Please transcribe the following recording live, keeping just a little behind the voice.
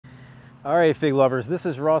All right, fig lovers, this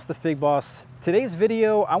is Ross the Fig Boss. Today's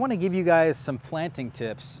video, I want to give you guys some planting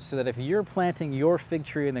tips so that if you're planting your fig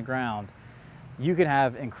tree in the ground, you can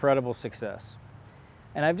have incredible success.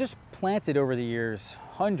 And I've just planted over the years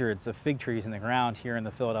hundreds of fig trees in the ground here in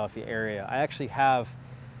the Philadelphia area. I actually have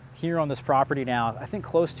here on this property now, I think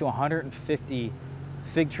close to 150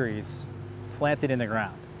 fig trees planted in the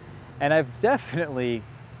ground. And I've definitely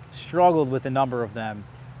struggled with a number of them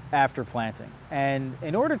after planting. And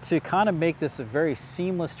in order to kind of make this a very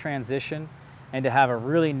seamless transition and to have a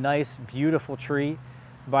really nice, beautiful tree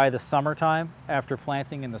by the summertime after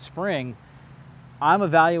planting in the spring, I'm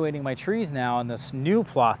evaluating my trees now in this new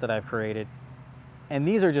plot that I've created. And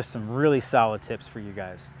these are just some really solid tips for you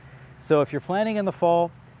guys. So if you're planting in the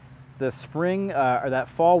fall, the spring or that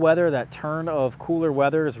fall weather, that turn of cooler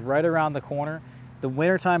weather is right around the corner. The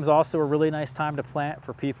wintertime is also a really nice time to plant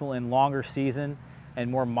for people in longer season and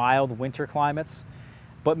more mild winter climates.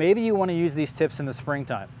 But maybe you want to use these tips in the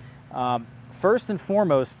springtime. First and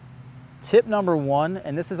foremost, tip number one,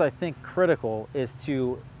 and this is I think critical, is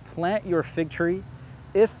to plant your fig tree.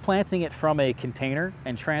 If planting it from a container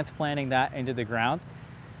and transplanting that into the ground,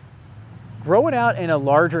 grow it out in a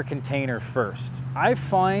larger container first. I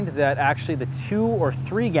find that actually the 2 or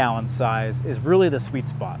 3 gallon size is really the sweet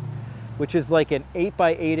spot, which is like an 8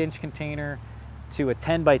 by 8 inch container to a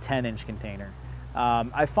 10 by 10 inch container.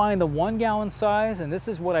 I find the 1 gallon size, and this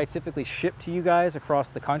is what I typically ship to you guys across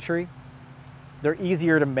the country, they're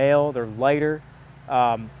easier to mail, they're lighter,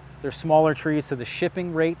 they're smaller trees, so the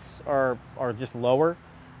shipping rates are just lower.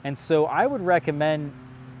 And so I would recommend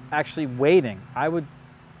actually waiting.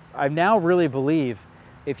 I now really believe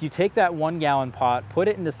if you take that 1 gallon pot, put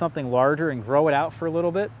it into something larger and grow it out for a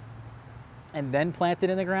little bit, and then plant it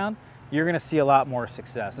in the ground, you're gonna see a lot more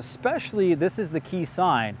success. Especially, this is the key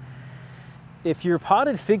sign, if your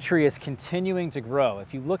potted fig tree is continuing to grow,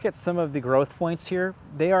 if you look at some of the growth points here,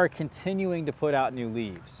 they are continuing to put out new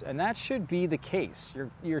leaves. And that should be the case.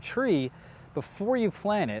 Your tree, before you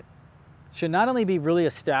plant it, should not only be really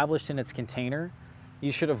established in its container,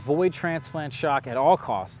 you should avoid transplant shock at all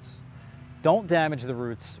costs. Don't damage the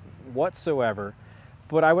roots whatsoever.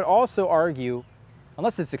 But I would also argue,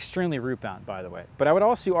 unless it's extremely root bound, by the way, but I would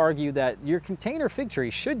also argue that your container fig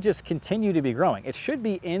tree should just continue to be growing. It should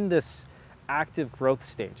be in this active growth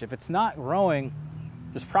stage. If it's not growing,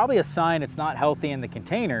 there's probably a sign it's not healthy in the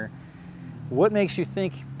container. What makes you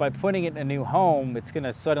think by putting it in a new home, it's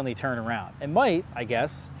gonna suddenly turn around? It might, I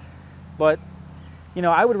guess, but you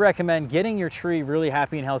know, I would recommend getting your tree really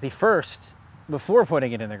happy and healthy first before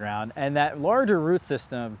putting it in the ground. And that larger root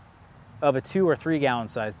system of a 2 or 3 gallon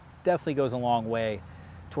size definitely goes a long way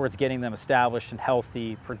towards getting them established and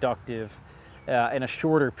healthy, productive in a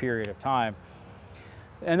shorter period of time.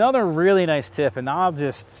 Another really nice tip, and I'll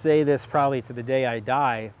just say this probably to the day I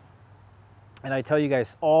die, and I tell you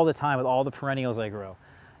guys all the time with all the perennials I grow.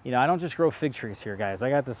 You know, I don't just grow fig trees here, guys.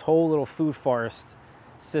 I got this whole little food forest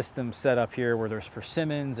system set up here where there's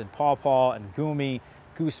persimmons and pawpaw and gumi,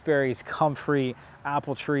 gooseberries, comfrey,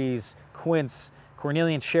 apple trees, quince,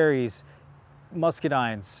 Cornelian cherries,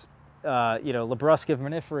 muscadines, you know, Labrusca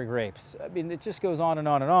vinifera grapes. I mean, it just goes on and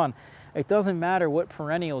on and on. It doesn't matter what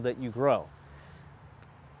perennial that you grow.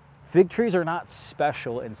 Fig trees are not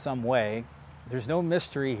special in some way. There's no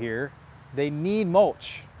mystery here. They need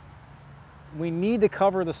mulch. We need to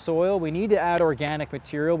cover the soil. We need to add organic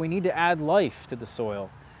material. We need to add life to the soil.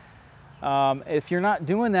 If you're not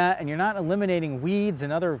doing that and you're not eliminating weeds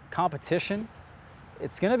and other competition,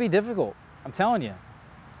 it's gonna be difficult. I'm telling you.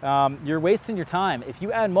 You're wasting your time. If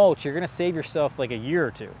you add mulch, you're gonna save yourself like a year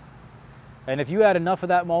or 2. And if you add enough of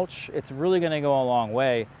that mulch, it's really gonna go a long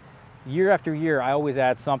way. Year after year, I always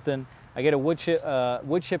add something. I get a wood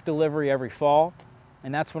chip delivery every fall,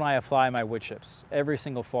 and that's when I apply my wood chips, every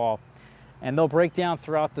single fall. And they'll break down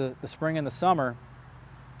throughout the spring and the summer.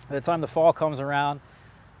 By the time the fall comes around,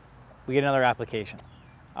 we get another application.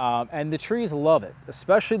 And the trees love it,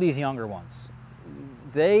 especially these younger ones.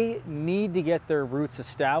 They need to get their roots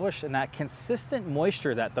established, and that consistent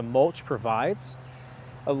moisture that the mulch provides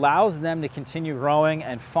allows them to continue growing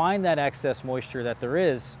and find that excess moisture that there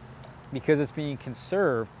is because it's being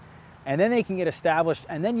conserved, and then they can get established,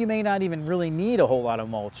 and then you may not even really need a whole lot of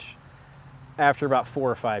mulch after about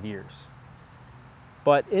 4 or 5 years.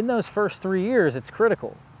 But in those first 3 years, it's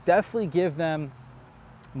critical. Definitely give them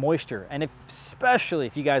moisture. And especially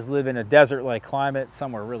if you guys live in a desert-like climate,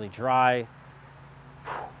 somewhere really dry,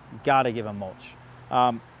 you gotta give them mulch.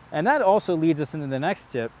 And that also leads us into the next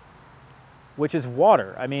tip, which is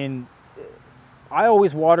water. I mean, I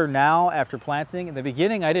always water now after planting. In the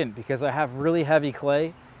beginning, I didn't because I have really heavy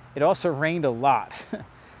clay. It also rained a lot.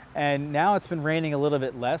 And now it's been raining a little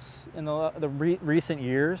bit less in the recent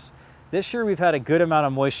years. This year we've had a good amount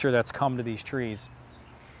of moisture that's come to these trees,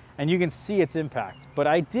 and you can see its impact. But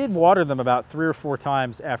I did water them about 3 or 4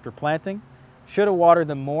 times after planting. Should have watered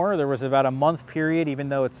them more. There was about a month period, even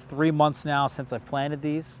though it's 3 months now since I've planted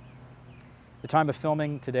these. The time of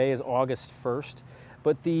filming today is August 1st,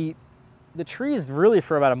 but the trees really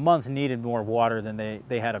for about a month needed more water than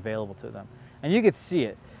they had available to them. And you could see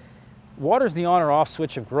it. Water's the on or off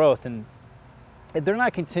switch of growth, and if they're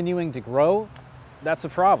not continuing to grow, that's a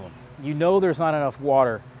problem. You know there's not enough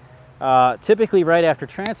water. Typically right after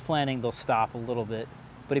transplanting, they'll stop a little bit.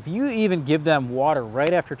 But if you even give them water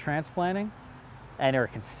right after transplanting and are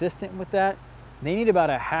consistent with that, they need about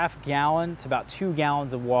a ½ gallon to about 2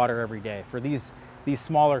 gallons of water every day. For these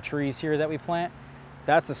smaller trees here that we plant,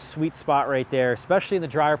 that's a sweet spot right there, especially in the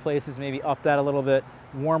drier places. Maybe up that a little bit.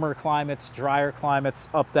 Warmer climates, drier climates,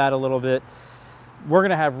 up that a little bit. We're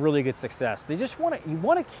gonna have really good success. You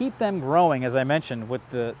want to keep them growing, as I mentioned, with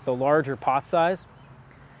the larger pot size.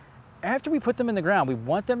 After we put them in the ground, we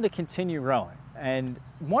want them to continue growing. And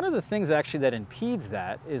one of the things actually that impedes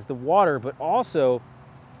that is the water, but also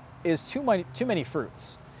is too many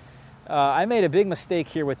fruits. I made a big mistake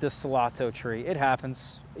here with this salato tree. It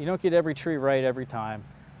happens. You don't get every tree right every time.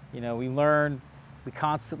 You know, we learn. We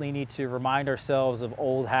constantly need to remind ourselves of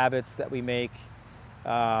old habits that we make,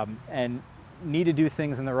 and need to do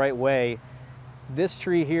things in the right way. This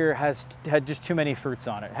tree here had just too many fruits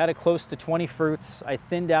on it. It had close to 20 fruits. I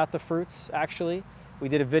thinned out the fruits, actually. We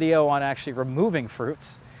did a video on actually removing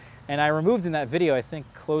fruits, and I removed in that video, I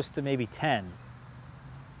think, close to maybe 10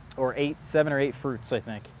 or 7 or 8 fruits, I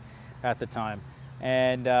think, at the time.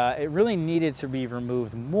 And it really needed to be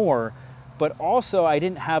removed more, but also I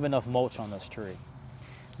didn't have enough mulch on this tree.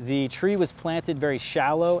 The tree was planted very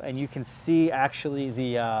shallow, and you can see actually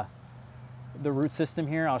the root system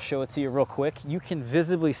here. I'll show it to you real quick. You can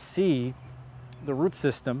visibly see the root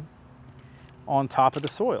system on top of the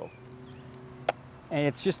soil.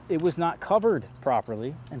 And it was not covered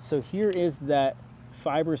properly. And so here is that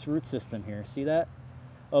fibrous root system here. See that?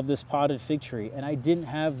 Of this potted fig tree. And I didn't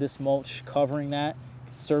have this mulch covering that,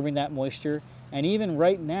 conserving that moisture. And even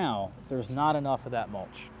right now, there's not enough of that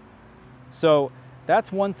mulch. So that's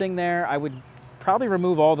one thing there. I would probably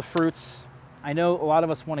remove all the fruits. I know a lot of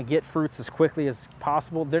us want to get fruits as quickly as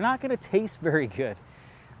possible. They're not going to taste very good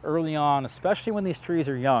early on, especially when these trees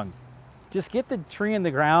are young. Just get the tree in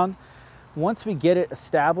the ground. Once we get it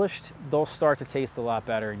established, they'll start to taste a lot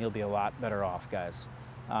better, and you'll be a lot better off, guys.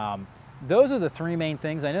 Those are the 3 main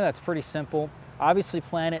things. I know that's pretty simple. Obviously,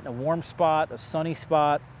 plant it in a warm spot, a sunny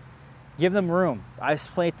spot. Give them room. I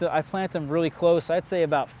plant them really close. I'd say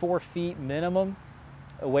about 4 feet minimum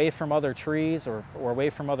away from other trees or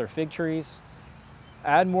away from other fig trees.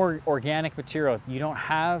 Add more organic material. If you don't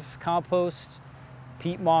have compost,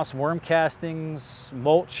 peat moss, worm castings,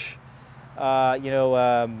 mulch,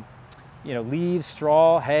 leaves,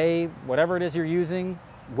 straw, hay, whatever it is you're using,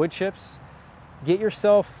 wood chips, get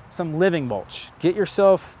yourself some living mulch. Get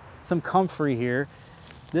yourself some comfrey here.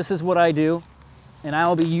 This is what I do, and I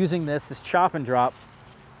will be using this as chop and drop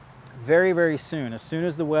very, very soon. As soon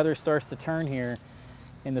as the weather starts to turn here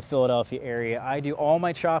in the Philadelphia area, I do all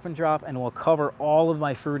my chop and drop, and will cover all of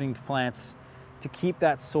my fruiting plants to keep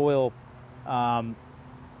that soil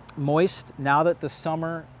moist. Now that the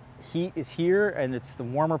summer heat is here and it's the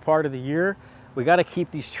warmer part of the year, we got to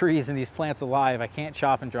keep these trees and these plants alive. I can't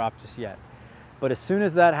chop and drop just yet. But as soon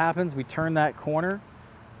as that happens, we turn that corner,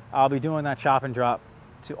 I'll be doing that chop and drop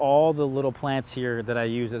to all the little plants here that I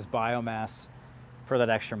use as biomass for that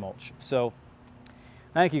extra mulch. So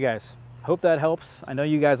thank you guys. Hope that helps. I know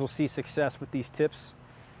you guys will see success with these tips.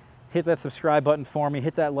 Hit that subscribe button for me,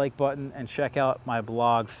 hit that like button, and check out my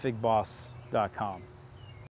blog, figboss.com.